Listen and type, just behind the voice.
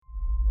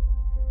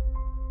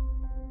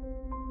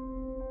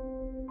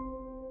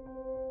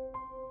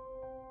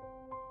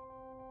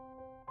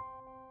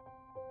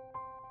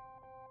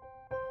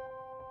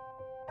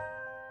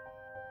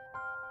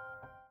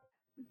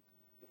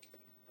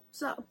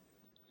So,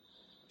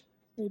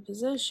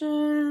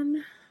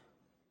 reposition.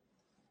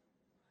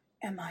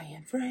 Am I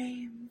in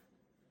frame?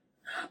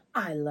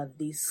 I love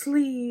these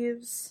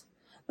sleeves.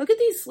 Look at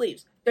these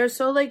sleeves. They're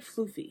so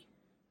floofy.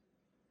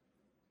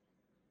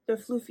 They're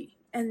floofy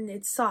and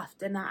it's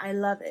soft and I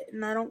love it.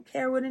 And I don't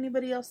care what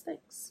anybody else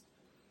thinks.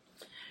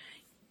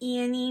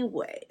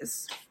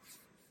 Anyways.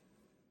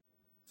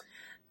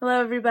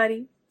 Hello,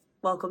 everybody.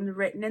 Welcome to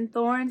Written in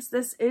Thorns.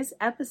 This is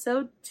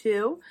episode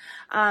 2.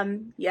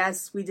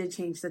 Yes, we did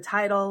change the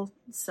title.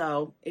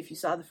 So if you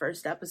saw the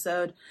first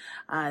episode,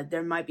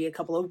 there might be a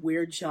couple of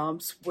weird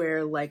jumps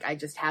where I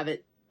just have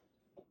it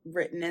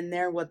written in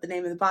there what the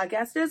name of the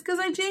podcast is because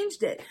I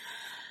changed it.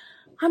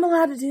 I'm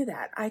allowed to do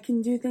that. I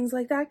can do things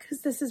like that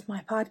because this is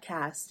my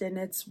podcast and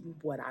it's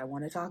what I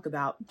want to talk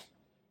about.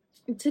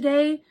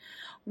 Today,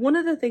 one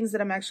of the things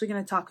that I'm actually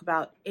going to talk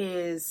about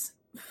is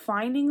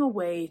finding a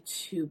way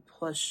to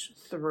push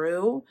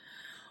through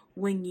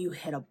when you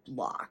hit a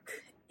block.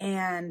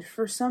 And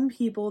for some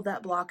people,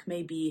 that block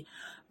may be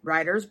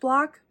writer's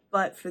block,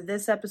 but for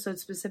this episode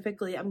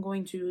specifically, I'm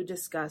going to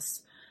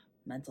discuss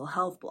mental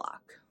health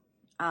block.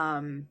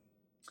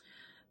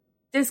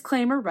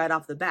 Disclaimer right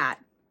off the bat,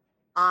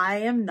 I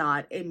am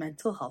not a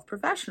mental health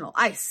professional.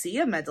 I see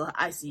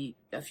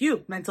a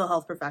few mental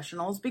health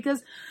professionals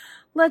because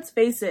let's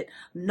face it,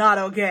 not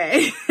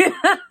okay.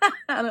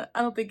 I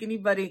don't think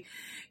anybody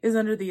is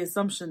under the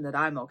assumption that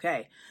I'm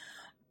okay.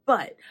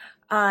 But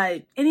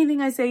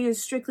anything I say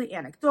is strictly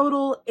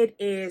anecdotal. It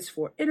is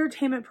for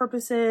entertainment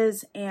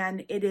purposes,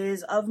 and it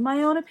is of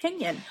my own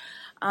opinion.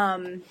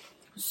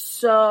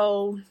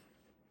 So,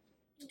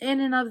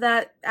 in and of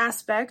that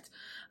aspect,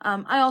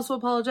 I also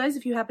apologize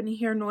if you happen to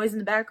hear noise in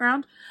the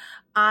background.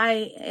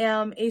 I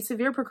am a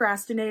severe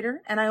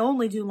procrastinator and I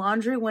only do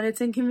laundry when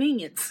it's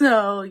inconvenient.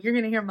 So you're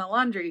going to hear my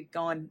laundry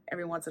going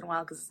every once in a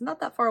while because it's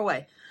not that far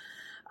away.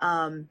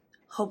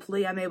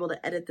 Hopefully I'm able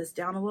to edit this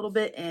down a little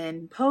bit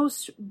in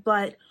post,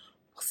 but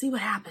we'll see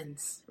what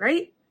happens,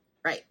 right?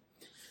 Right.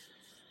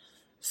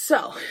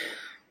 So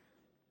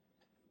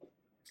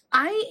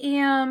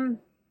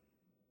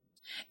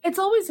it's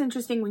always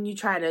interesting when you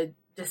try to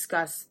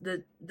discuss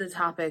the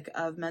topic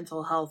of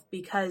mental health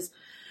because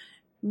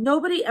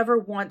nobody ever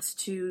wants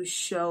to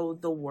show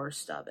the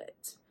worst of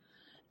it.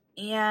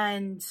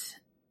 And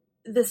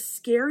the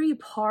scary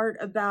part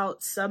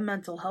about some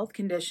mental health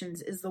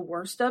conditions is the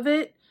worst of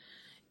it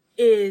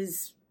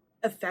is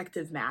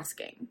effective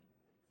masking.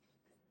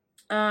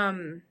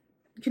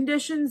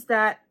 Conditions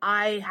that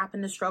I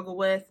happen to struggle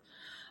with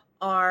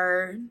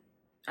are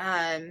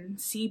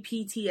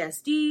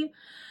CPTSD,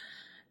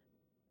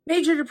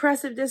 major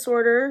depressive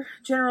disorder,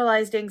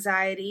 generalized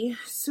anxiety,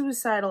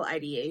 suicidal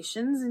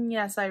ideations, and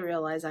yes, I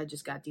realize I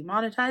just got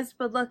demonetized,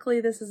 but luckily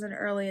this is an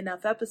early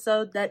enough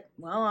episode that,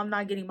 well, I'm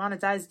not getting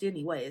monetized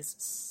anyways,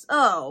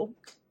 so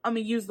I'm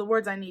going to use the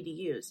words I need to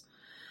use.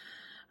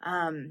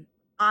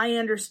 I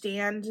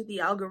understand the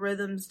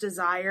algorithm's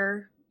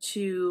desire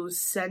to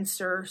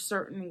censor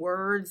certain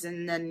words,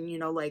 and then,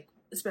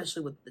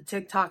 especially with the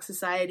TikTok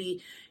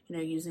society,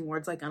 using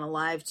words like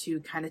unalive to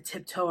kind of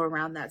tiptoe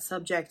around that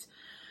subject.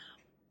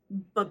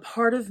 But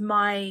part of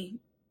my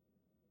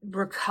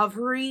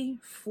recovery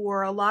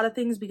for a lot of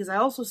things, because I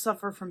also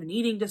suffer from an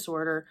eating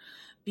disorder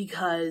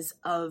because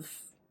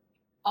of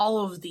all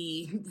of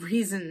the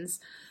reasons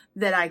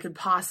that I could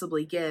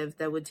possibly give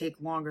that would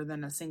take longer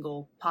than a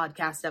single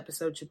podcast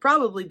episode should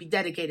probably be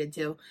dedicated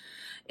to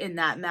in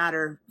that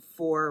matter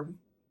for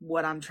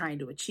what I'm trying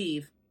to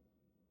achieve.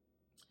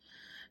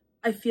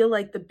 I feel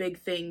like the big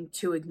thing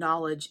to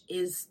acknowledge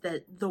is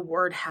that the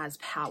word has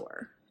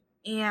power.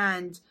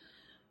 And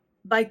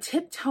by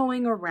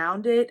tiptoeing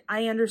around it,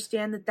 I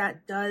understand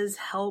that does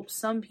help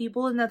some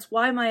people, and that's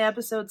why my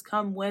episodes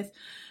come with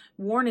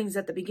warnings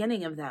at the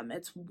beginning of them.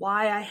 It's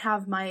why I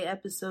have my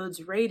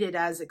episodes rated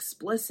as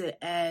explicit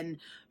and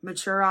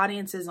mature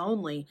audiences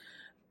only,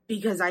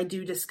 because I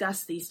do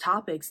discuss these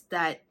topics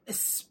that,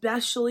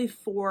 especially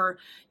for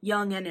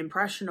young and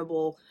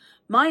impressionable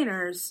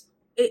minors,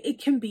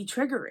 it can be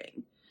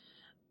triggering.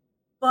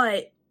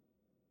 But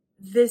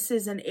this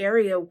is an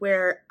area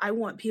where I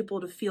want people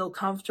to feel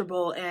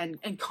comfortable and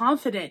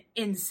confident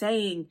in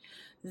saying,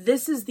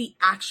 this is the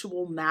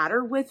actual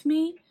matter with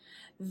me.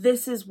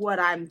 This is what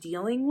I'm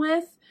dealing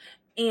with.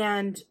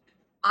 And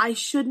I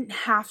shouldn't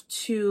have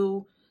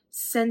to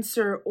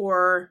censor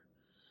or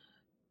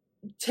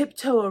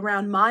tiptoe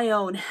around my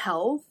own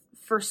health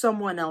for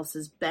someone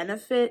else's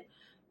benefit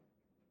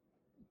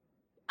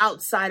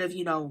outside of,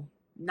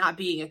 not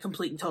being a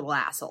complete and total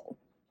asshole.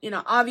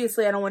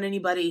 Obviously I don't want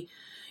anybody,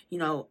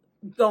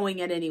 going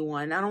at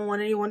anyone. I don't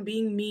want anyone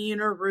being mean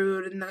or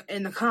rude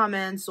in the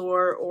comments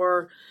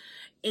or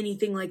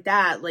anything like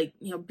that.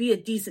 Be a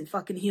decent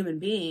fucking human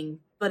being.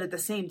 But at the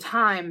same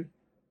time,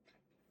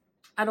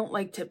 I don't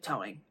like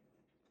tiptoeing.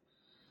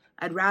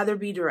 I'd rather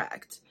be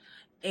direct.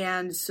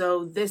 And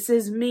so this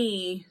is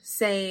me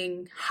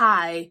saying,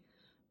 hi,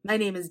 my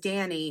name is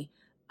Danny.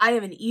 I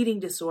have an eating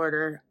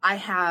disorder. I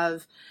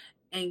have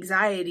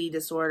anxiety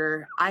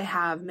disorder. I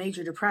have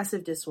major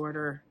depressive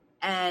disorder.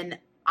 And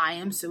I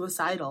am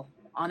suicidal.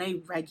 on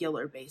a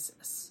regular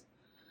basis.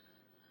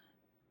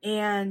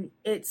 And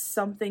it's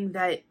something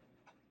that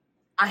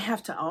I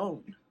have to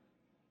own.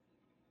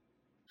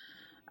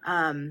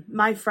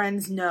 My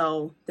friends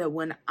know that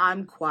when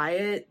I'm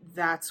quiet,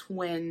 that's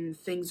when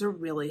things are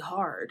really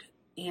hard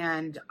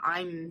and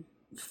I'm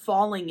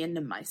falling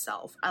into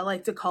myself. I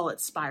like to call it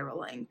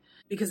spiraling,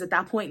 because at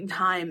that point in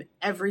time,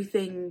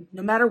 everything,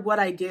 no matter what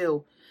I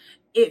do,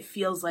 it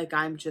feels like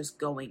I'm just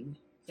going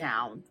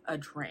down a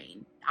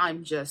drain.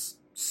 I'm just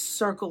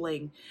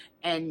circling,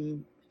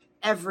 and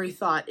every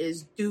thought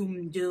is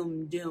doom,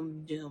 doom,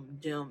 doom, doom,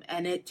 doom.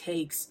 And it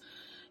takes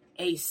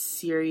a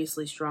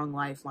seriously strong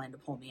lifeline to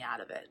pull me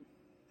out of it.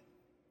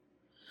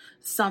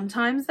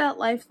 Sometimes that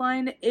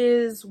lifeline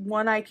is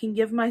one I can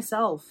give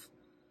myself.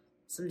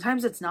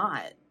 Sometimes it's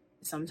not.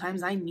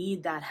 Sometimes I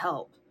need that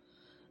help.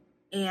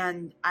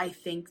 And I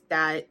think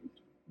that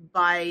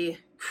by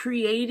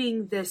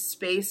creating this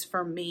space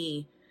for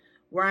me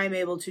where I'm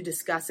able to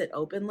discuss it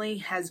openly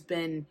has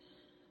been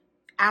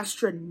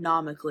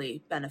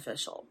astronomically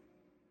beneficial.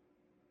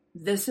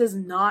 This is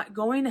not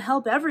going to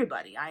help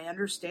everybody. I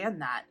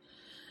understand that.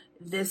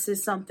 This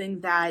is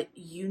something that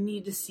you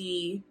need to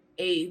see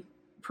a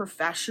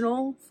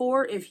professional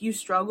for if you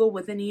struggle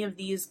with any of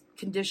these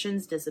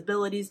conditions,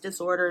 disabilities,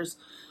 disorders,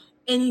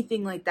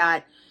 anything like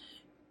that.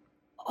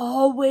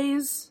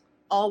 Always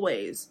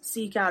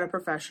seek out a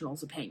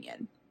professional's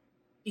opinion,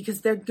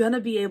 because they're going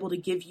to be able to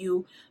give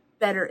you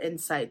better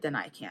insight than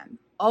I can.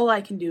 All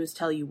I can do is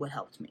tell you what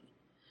helped me.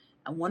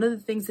 And one of the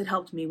things that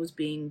helped me was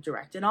being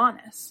direct and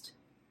honest.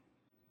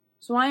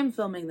 So I am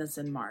filming this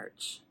in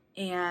March.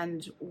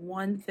 And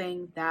one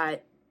thing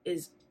that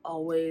is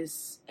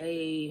always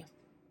a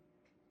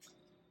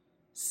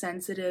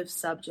sensitive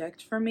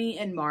subject for me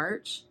in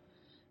March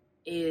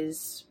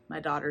is my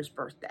daughter's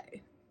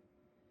birthday.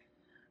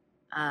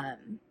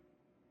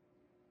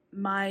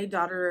 My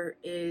daughter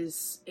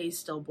is a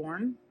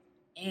stillborn,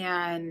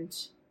 and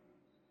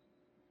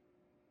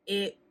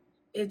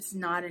it's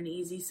not an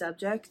easy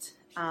subject.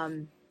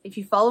 If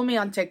you follow me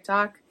on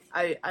TikTok,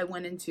 I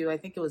went into, I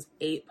think it was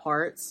 8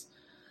 parts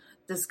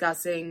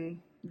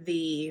discussing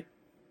the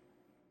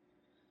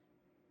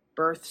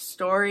birth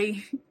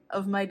story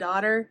of my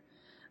daughter.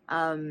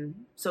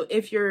 So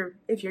if you're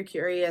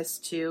curious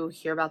to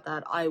hear about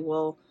that, I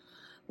will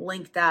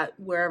link that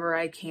wherever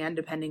I can,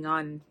 depending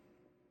on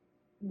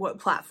what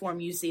platform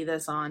you see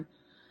this on.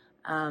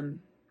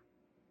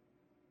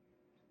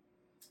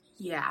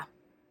 Yeah.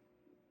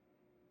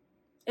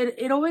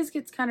 It always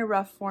gets kind of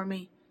rough for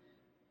me.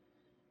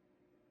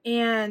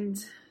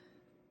 And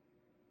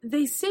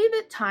they say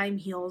that time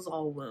heals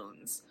all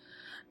wounds.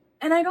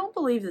 And I don't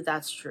believe that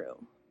that's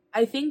true.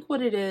 I think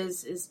what it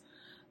is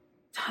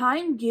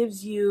time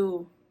gives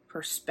you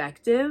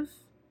perspective,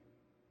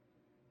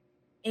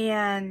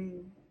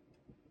 and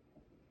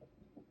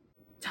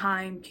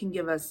time can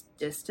give us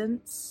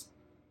distance.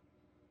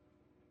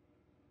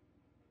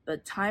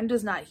 But time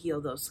does not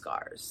heal those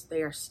scars.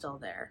 They are still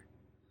there.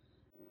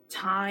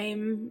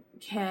 Time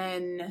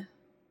can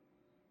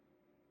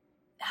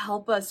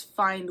help us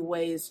find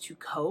ways to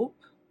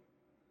cope,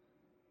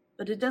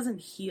 but it doesn't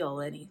heal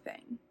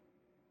anything.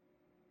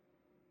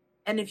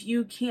 And if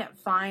you can't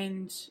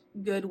find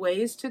good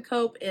ways to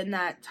cope in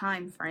that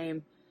time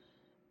frame,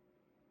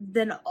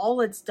 then all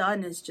it's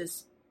done is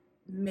just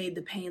made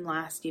the pain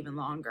last even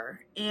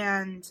longer.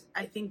 And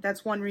I think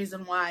that's one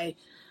reason why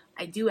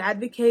I do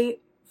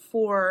advocate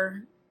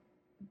for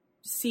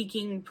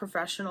seeking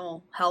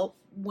professional help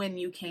when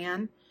you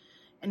can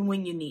and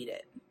when you need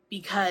it,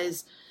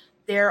 because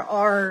there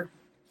are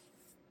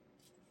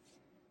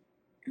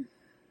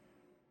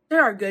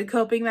good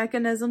coping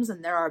mechanisms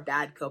and there are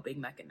bad coping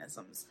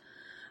mechanisms.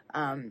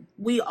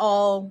 We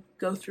all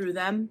go through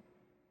them.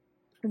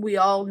 We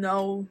all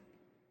know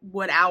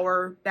what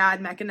our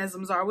bad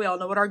mechanisms are. We all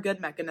know what our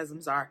good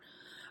mechanisms are.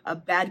 A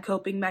bad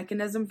coping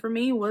mechanism for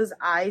me was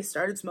I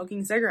started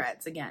smoking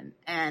cigarettes again.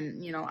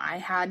 And, I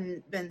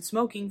hadn't been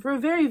smoking for a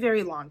very,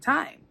 very long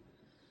time.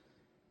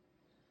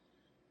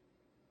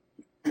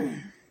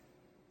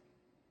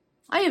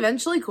 I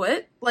eventually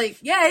quit.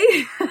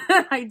 Yay!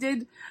 I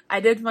did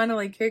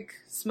finally kick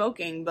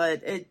smoking,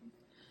 but it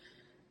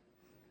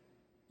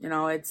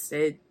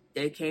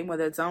came with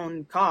its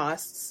own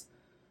costs.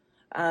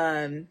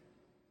 A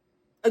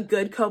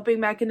good coping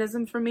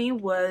mechanism for me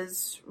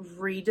was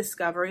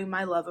rediscovering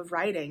my love of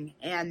writing.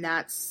 And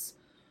that's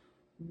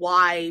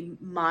why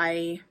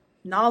my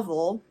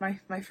novel,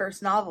 my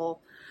first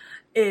novel,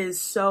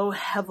 is so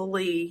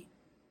heavily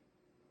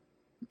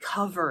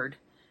covered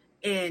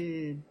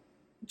in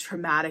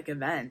traumatic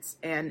events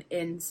and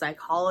in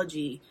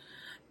psychology,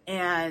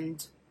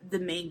 and the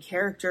main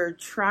character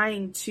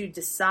trying to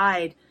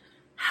decide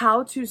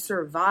how to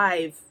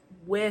survive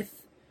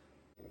with,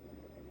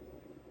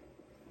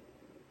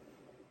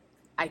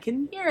 I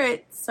can hear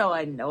it, so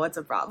I know it's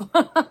a problem.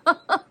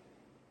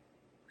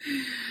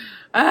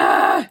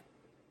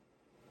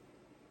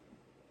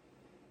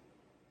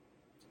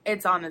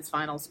 It's on its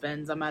final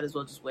spins. I might as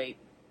well just wait.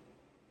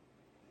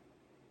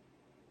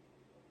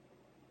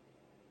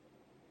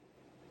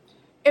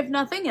 if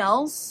nothing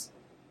else,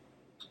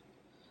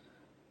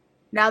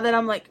 now that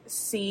I'm like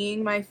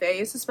seeing my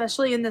face,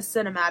 especially in this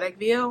cinematic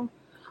view,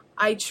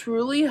 I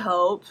truly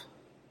hope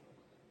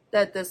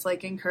that this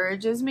like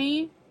encourages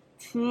me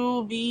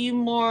to be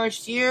more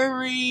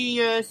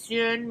serious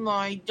in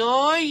my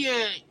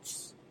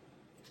diet.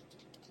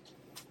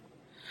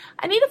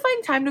 I need to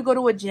find time to go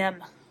to a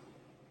gym.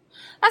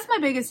 That's my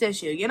biggest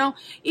issue, you know?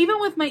 Even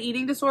with my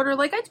eating disorder,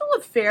 like I do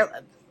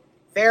a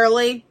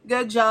fairly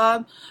good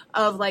job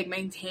of like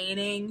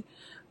maintaining,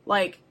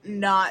 like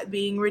not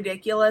being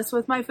ridiculous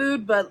with my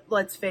food, but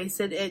let's face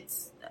it,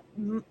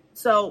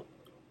 so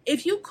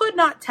if you could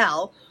not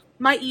tell,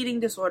 my eating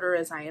disorder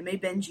is I am a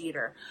binge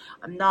eater.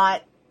 I'm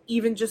not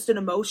even just an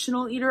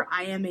emotional eater,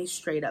 I am a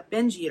straight up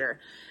binge eater.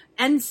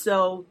 And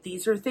so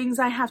these are things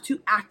I have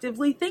to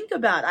actively think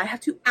about. I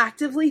have to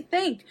actively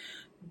think,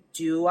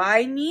 do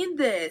I need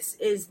this?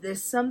 Is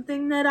this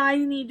something that I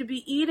need to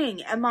be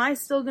eating? Am I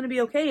still going to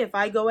be okay if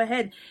I go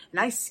ahead and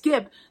I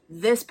skip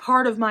this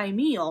part of my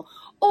meal?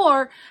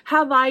 Or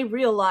have I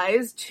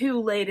realized too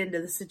late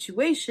into the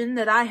situation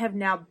that I have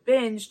now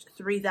binged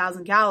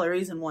 3,000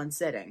 calories in one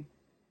sitting?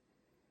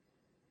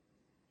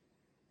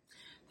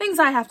 Things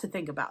I have to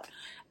think about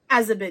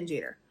as a binge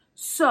eater.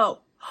 So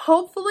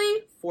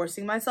hopefully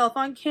forcing myself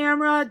on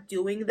camera,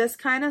 doing this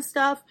kind of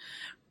stuff,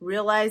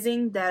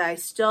 realizing that I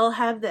still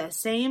have the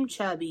same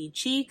chubby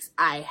cheeks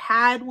I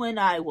had when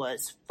I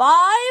was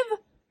 5.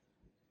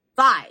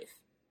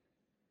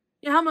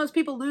 You know how most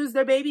people lose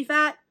their baby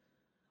fat?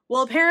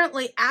 Well,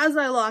 apparently, as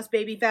I lost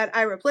baby fat,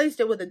 I replaced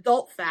it with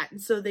adult fat,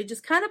 and so they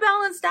just kind of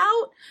balanced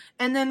out,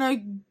 and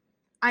then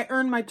I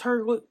earned my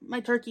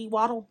turkey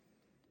waddle.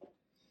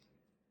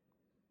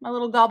 My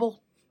little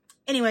gobble.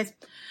 Anyways,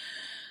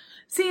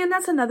 see, and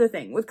that's another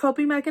thing. With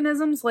coping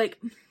mechanisms, like,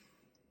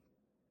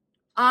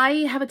 I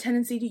have a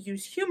tendency to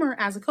use humor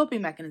as a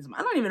coping mechanism.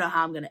 I don't even know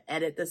how I'm going to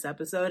edit this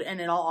episode, and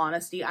in all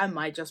honesty, I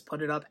might just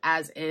put it up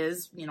as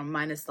is, you know,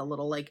 minus the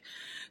little, like,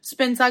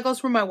 spin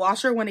cycles from my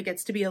washer when it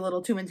gets to be a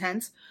little too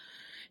intense.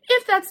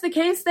 If that's the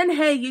case, then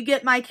hey, you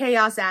get my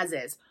chaos as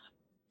is.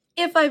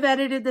 If I've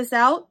edited this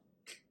out,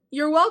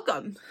 you're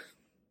welcome.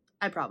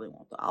 I probably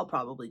won't, though. I'll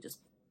probably just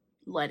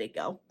let it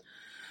go.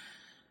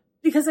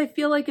 Because I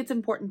feel like it's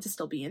important to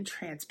still be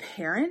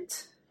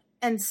transparent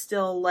and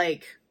still,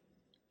 like,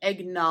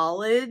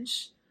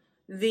 acknowledge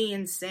the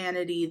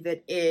insanity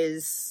that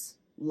is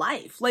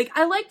life. Like,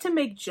 I like to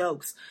make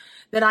jokes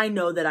that I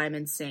know that I'm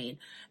insane.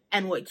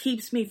 And what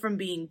keeps me from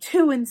being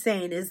too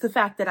insane is the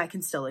fact that I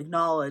can still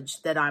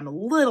acknowledge that I'm a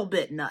little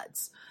bit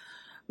nuts.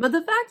 But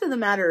the fact of the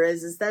matter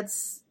is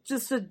that's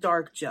just a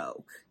dark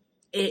joke.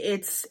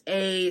 It's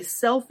a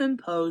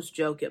self-imposed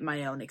joke at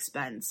my own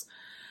expense.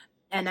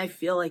 And I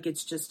feel like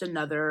it's just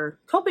another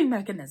coping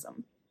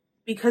mechanism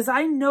because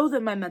I know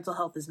that my mental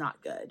health is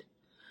not good.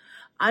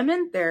 I'm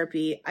in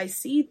therapy. I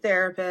see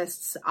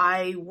therapists.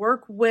 I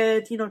work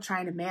with,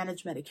 trying to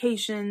manage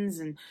medications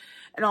and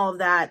all of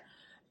that.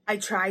 I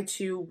try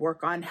to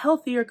work on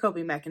healthier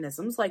coping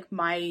mechanisms. Like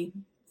my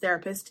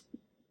therapist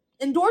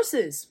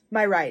endorses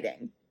my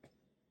writing.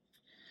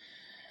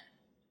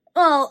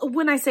 Well,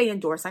 when I say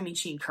endorse, I mean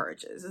she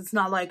encourages. It's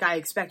not like I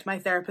expect my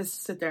therapist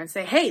to sit there and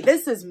say, hey,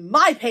 this is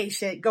my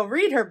patient, go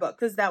read her book,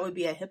 because that would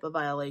be a HIPAA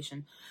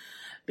violation,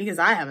 because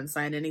I haven't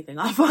signed anything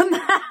off on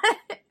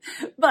that.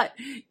 But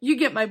you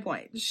get my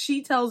point.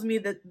 She tells me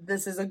that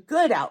this is a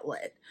good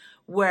outlet,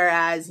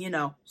 whereas,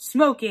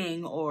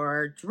 smoking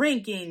or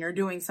drinking or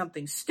doing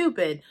something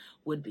stupid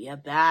would be a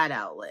bad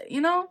outlet,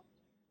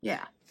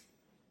 Yeah.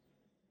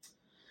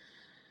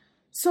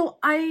 So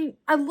I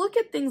look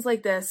at things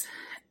like this.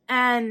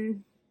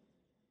 And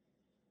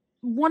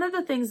one of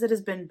the things that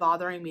has been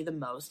bothering me the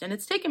most, and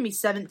it's taken me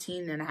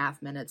 17 and a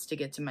half minutes to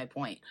get to my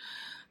point,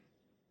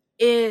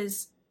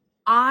 is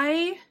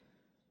I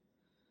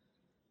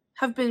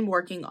have been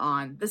working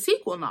on the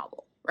sequel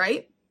novel,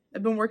 right?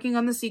 I've been working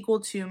on the sequel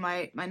to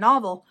my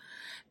novel,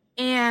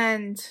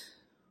 and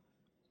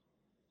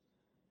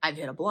I've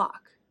hit a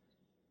block.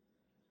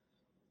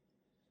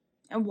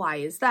 And why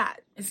is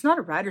that? It's not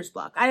a writer's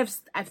block. I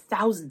have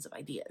thousands of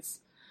ideas.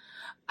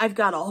 I've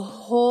got a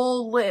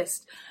whole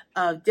list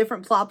of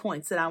different plot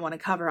points that I want to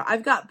cover.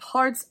 I've got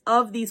parts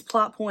of these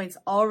plot points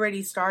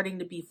already starting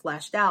to be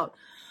fleshed out.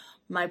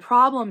 My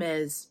problem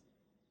is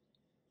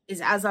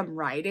as I'm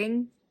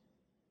writing,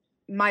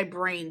 my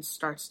brain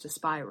starts to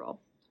spiral.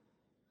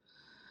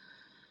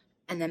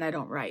 And then I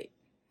don't write.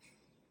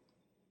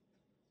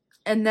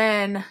 And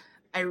then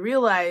I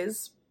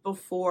realize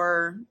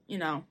before,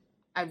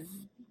 I've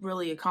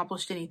really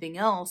accomplished anything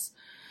else,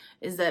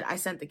 is that I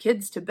sent the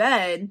kids to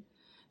bed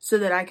so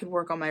that I could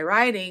work on my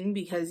writing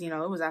because, it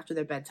was after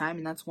their bedtime,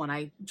 and that's when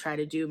I try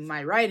to do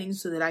my writing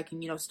so that I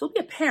can, still be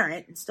a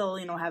parent and still,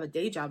 have a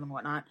day job and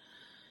whatnot.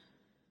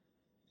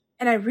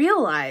 And I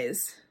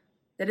realize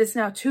that it's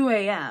now 2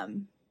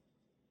 a.m.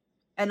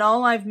 and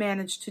all I've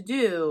managed to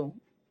do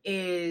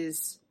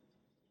is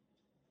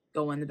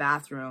go in the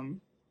bathroom,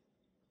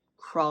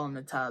 crawl in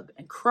the tub,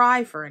 and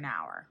cry for an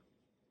hour.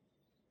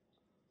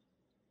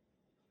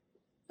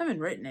 I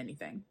haven't written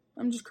anything.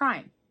 I'm just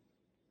crying.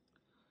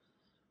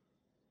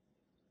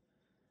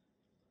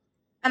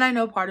 And I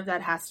know part of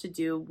that has to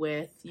do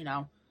with,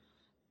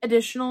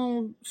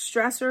 additional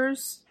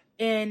stressors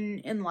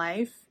in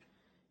life.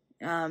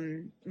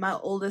 My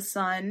oldest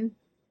son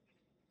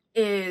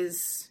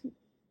is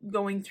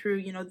going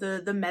through,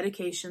 the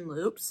medication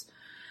loops.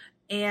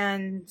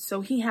 And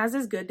so he has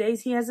his good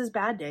days, he has his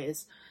bad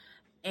days.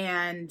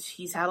 And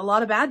he's had a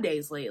lot of bad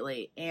days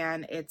lately.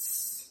 And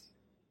it's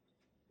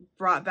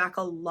brought back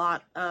a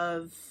lot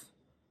of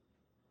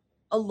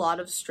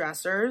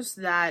stressors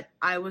that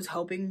I was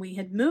hoping we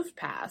had moved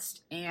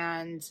past,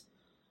 and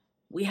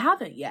we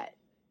haven't yet.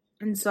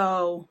 And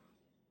so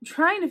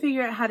trying to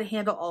figure out how to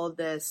handle all of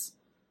this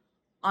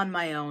on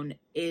my own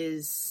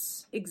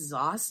is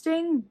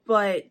exhausting,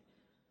 but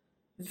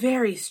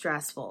very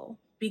stressful,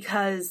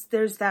 because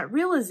there's that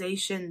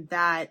realization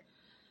that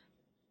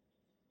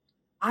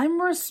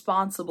I'm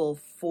responsible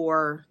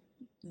for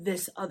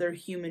this other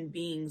human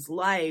being's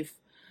life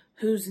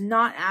who's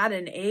not at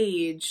an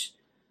age,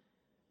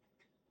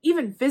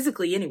 even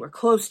physically anywhere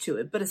close to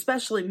it, but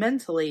especially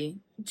mentally,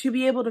 to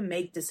be able to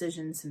make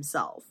decisions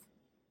himself.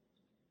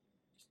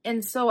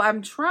 And so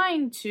I'm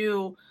trying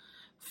to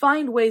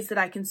find ways that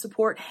I can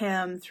support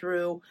him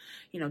through,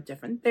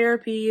 different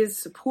therapies,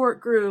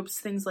 support groups,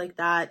 things like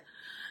that.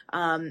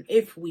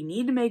 If we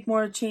need to make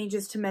more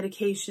changes to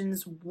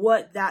medications,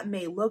 what that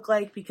may look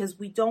like, because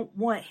we don't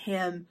want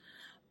him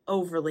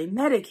overly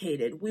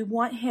medicated. We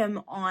want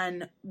him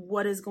on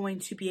what is going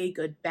to be a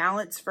good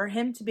balance for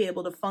him to be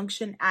able to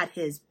function at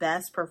his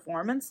best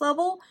performance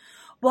level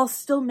while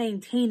still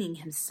maintaining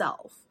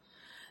himself.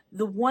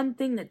 The one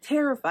thing that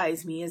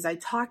terrifies me is I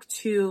talk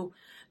to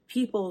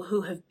people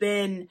who have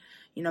been,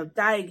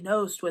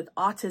 diagnosed with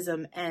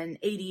autism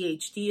and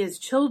ADHD as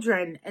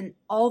children, and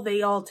all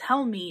they all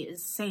tell me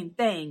is the same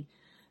thing.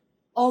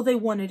 All they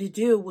wanted to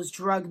do was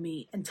drug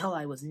me until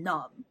I was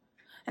numb.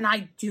 And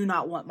I do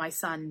not want my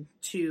son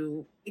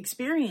to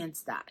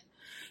experience that.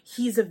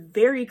 He's a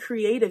very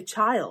creative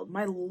child.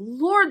 My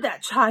Lord,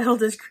 that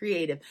child is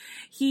creative.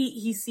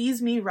 He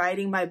sees me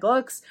writing my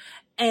books,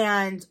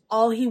 and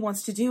all he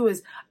wants to do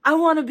is, I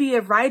want to be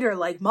a writer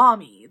like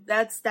mommy.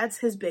 That's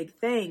his big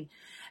thing.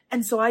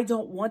 And so I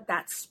don't want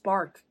that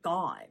spark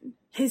gone.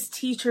 His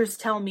teachers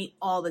tell me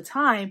all the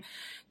time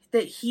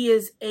that he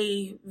is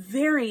a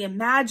very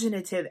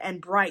imaginative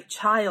and bright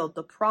child.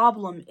 The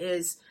problem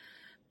is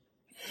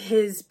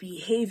his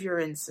behavior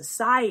in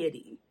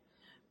society,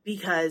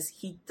 because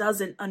he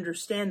doesn't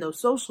understand those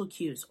social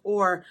cues,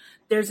 or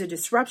there's a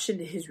disruption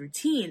to his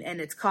routine and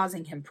it's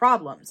causing him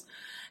problems.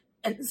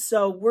 And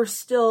so we're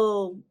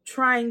still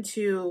trying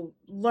to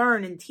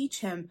learn and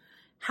teach him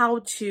how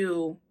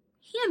to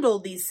handle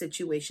these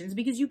situations,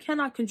 because you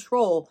cannot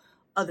control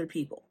other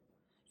people.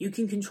 You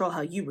can control how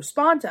you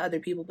respond to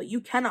other people, but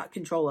you cannot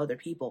control other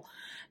people.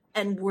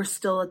 And we're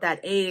still at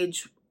that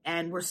age,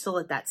 and we're still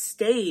at that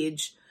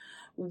stage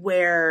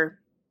where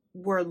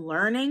we're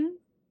learning,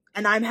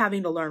 and I'm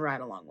having to learn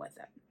right along with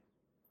it.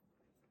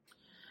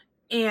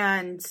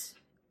 And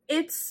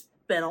it's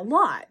been a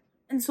lot.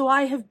 And so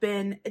I have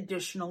been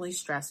additionally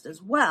stressed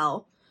as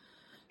well.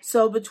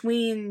 So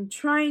between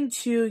trying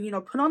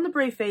to, put on the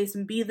brave face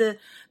and be the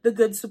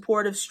good,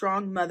 supportive,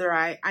 strong mother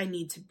I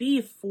need to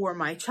be for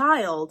my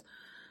child,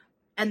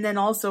 and then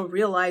also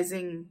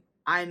realizing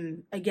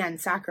I'm, again,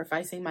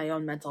 sacrificing my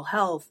own mental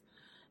health,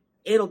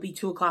 it'll be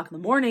 2:00 in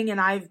the morning and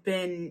I've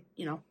been,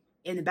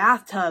 in the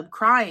bathtub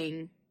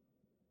crying,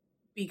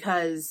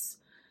 because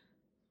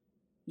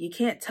you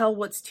can't tell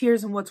what's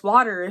tears and what's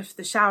water if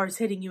the shower's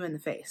hitting you in the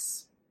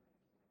face.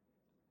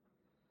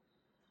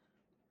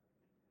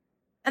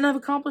 And I've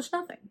accomplished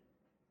nothing.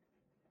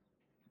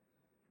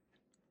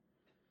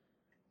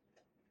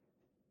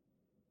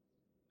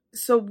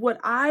 So what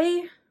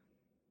I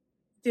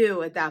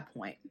do at that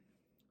point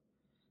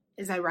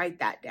is I write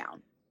that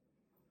down.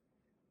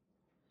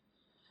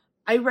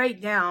 I write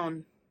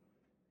down,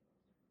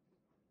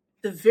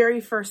 the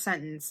very first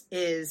sentence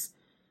is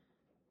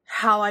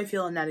how I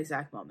feel in that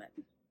exact moment.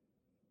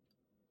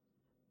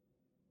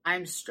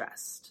 I'm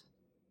stressed.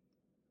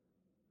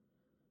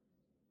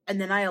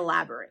 And then I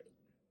elaborate.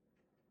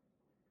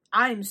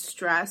 I'm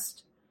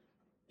stressed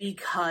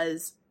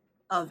because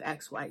of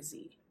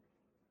XYZ.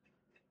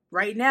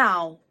 Right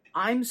now,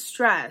 I'm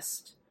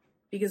stressed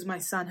because my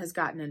son has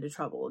gotten into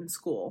trouble in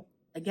school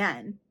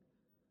again,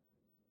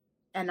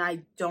 and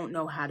I don't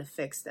know how to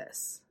fix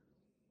this.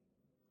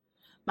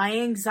 My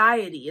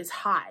anxiety is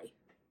high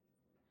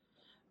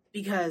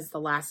because the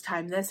last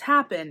time this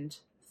happened,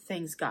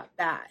 things got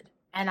bad,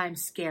 and I'm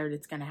scared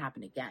it's going to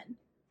happen again.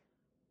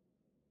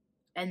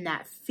 And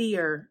that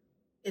fear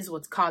is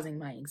what's causing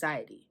my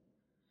anxiety.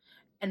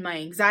 And my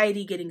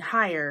anxiety getting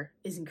higher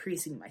is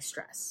increasing my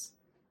stress.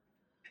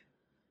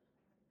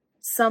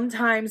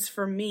 Sometimes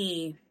for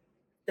me,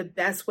 the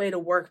best way to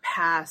work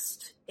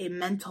past a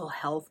mental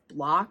health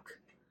block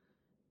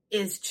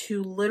is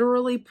to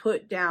literally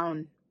put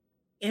down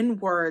in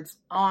words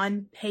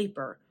on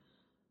paper,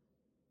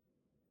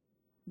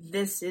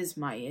 this is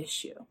my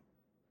issue.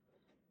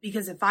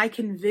 Because if I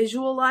can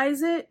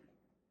visualize it,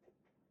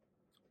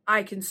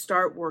 I can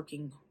start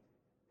working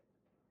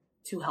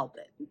to help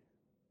it.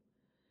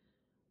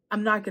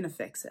 I'm not going to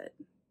fix it.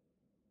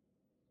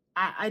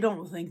 I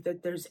don't think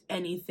that there's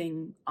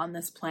anything on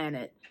this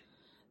planet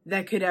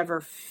that could ever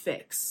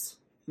fix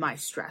my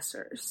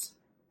stressors.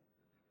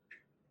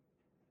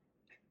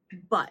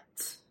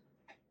 But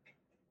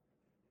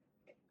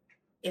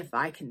if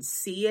I can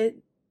see it,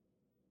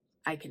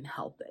 I can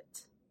help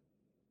it.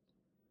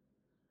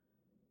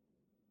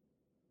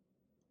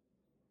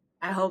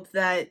 I hope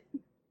that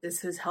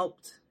this has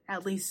helped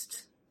at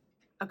least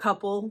a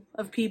couple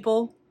of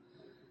people.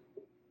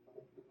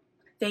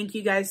 Thank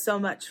you guys so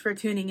much for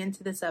tuning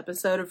into this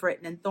episode of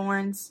Written in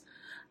Thorns.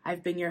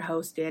 I've been your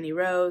host, Danny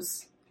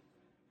Rose.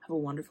 Have a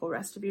wonderful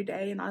rest of your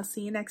day, and I'll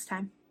see you next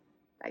time.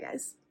 Bye,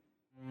 guys.